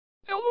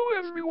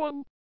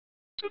everyone!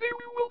 Today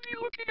we will be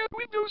looking at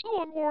Windows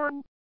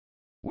Longhorn.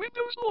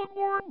 Windows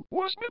Longhorn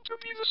was meant to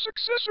be the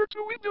successor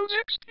to Windows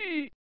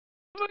XP,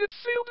 but it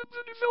failed in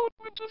the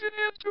development of it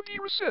and had to be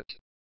reset.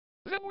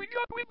 Then we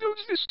got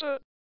Windows Vista.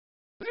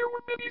 There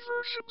were many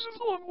versions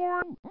of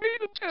Longhorn made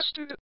and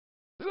tested.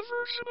 The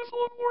version of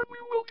Longhorn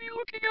we will be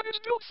looking at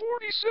is build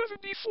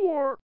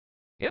 4074.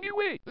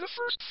 Anyway, the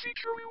first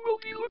feature we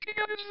will be looking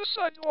at is the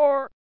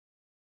sidebar.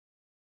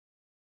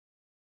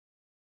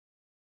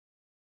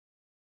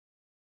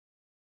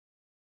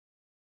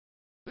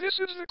 This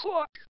is the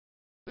clock.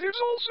 There's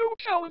also a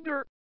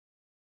calendar.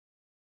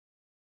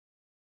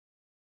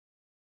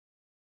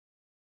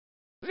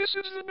 This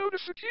is the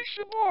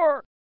notification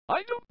bar.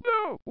 I don't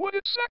know what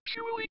it's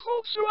actually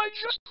called, so I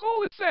just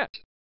call it that.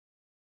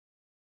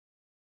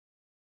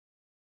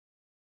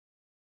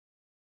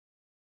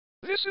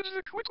 This is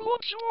the quick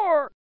launch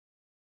bar.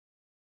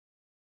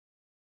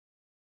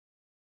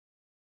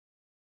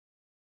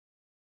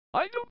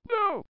 I don't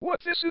know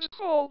what this is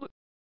called.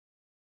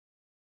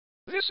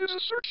 This is a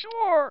search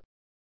bar.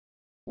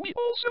 We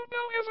also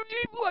now have a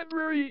game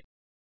library.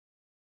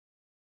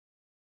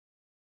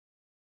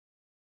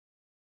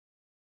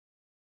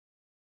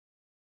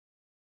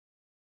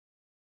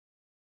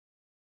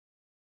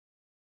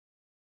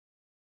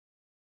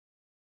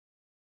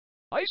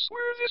 I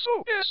swear this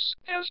OS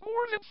has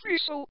more than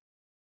Friesel.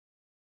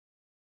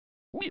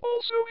 We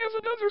also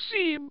have another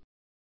theme.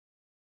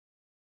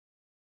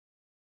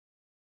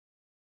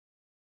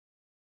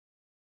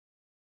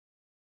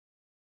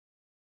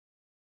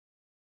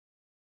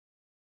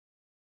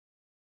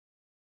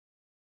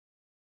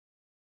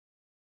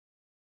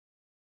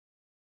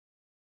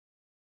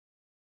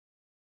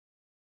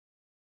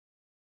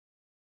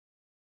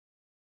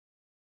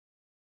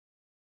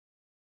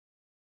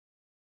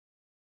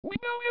 We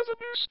now have a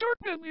new start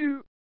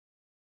menu.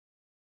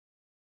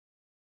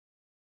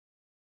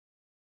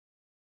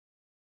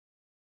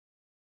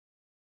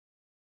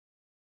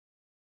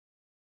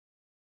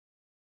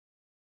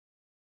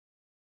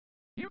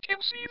 You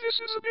can see this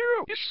is an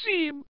arrow-ish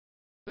theme.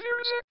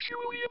 There is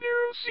actually an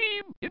arrow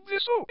theme in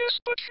this OS,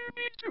 but you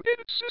need to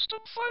edit system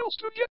files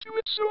to get to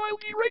it, so I'll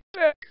be right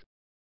back.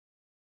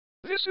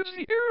 This is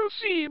the arrow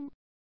theme.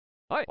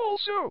 I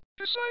also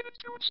decided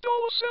to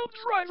install a sound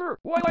driver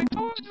while I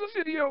paused the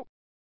video.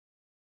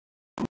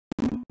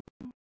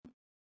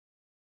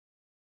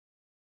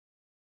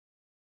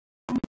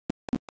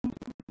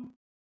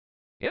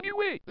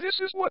 Anyway, this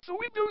is what the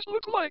windows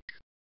look like.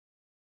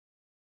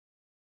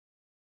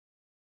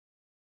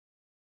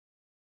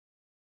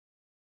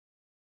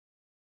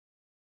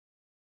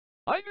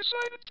 I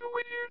decided to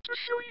wait here to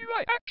show you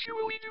I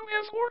actually do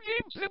have more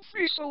games than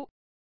Friesel.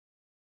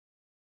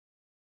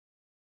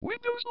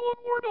 Windows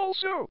Longhorn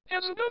also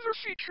has another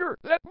feature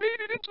that made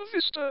it into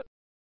Vista.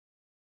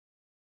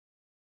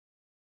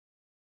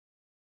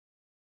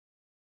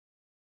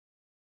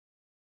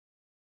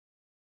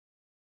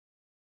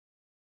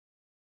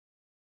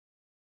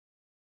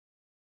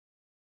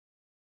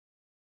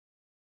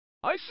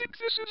 I think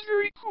this is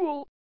very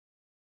cool.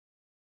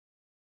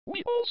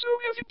 We also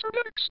have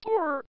Internet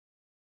Explorer.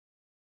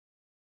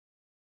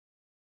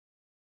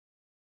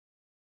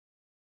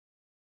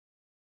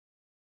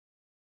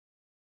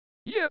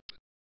 Yep.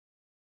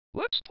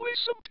 Let's play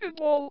some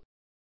pinball.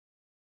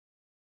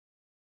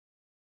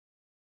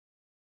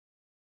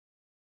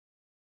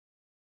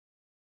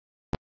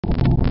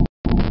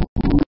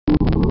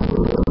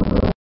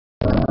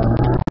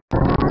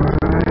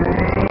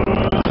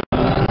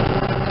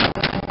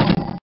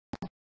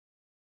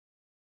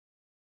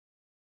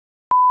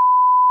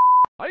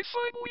 I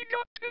finally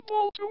got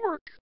pinball to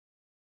work.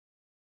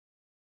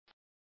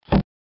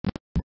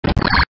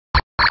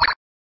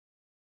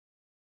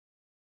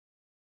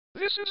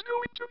 This is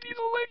going to be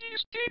the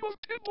laggiest game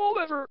of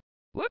pinball ever.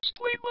 Let's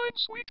play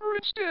Minesweeper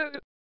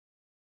instead.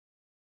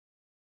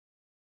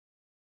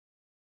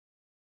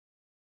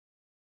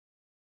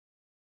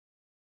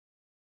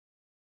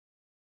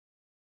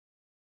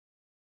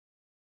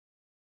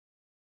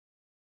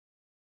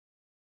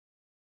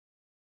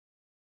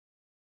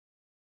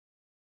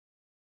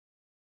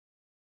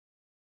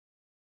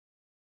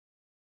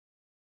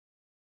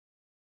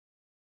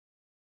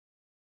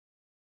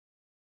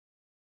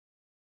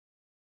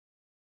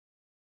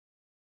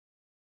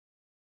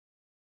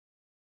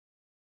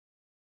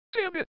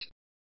 Damn it.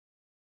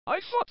 I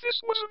thought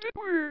this was a bit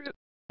weird.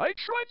 I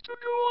tried to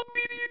go on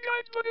Media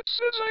Guide, but it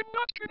says I'm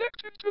not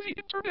connected to the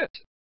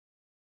internet.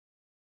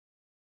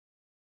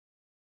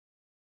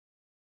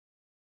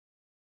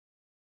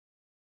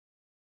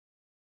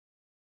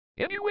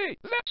 Anyway,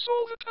 that's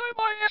all the time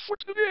I have for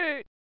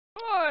today.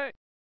 Bye.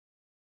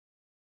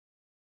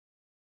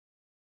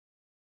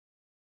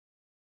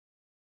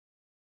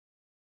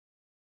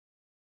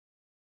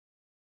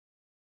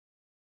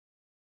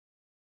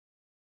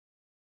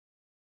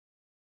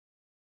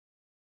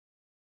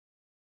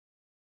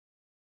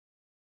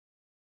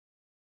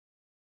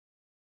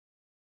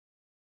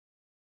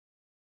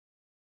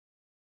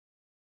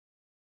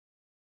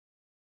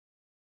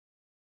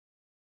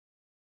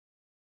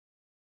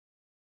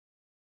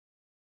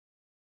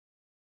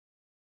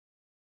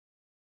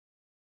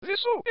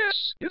 This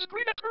OS is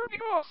great at turning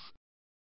off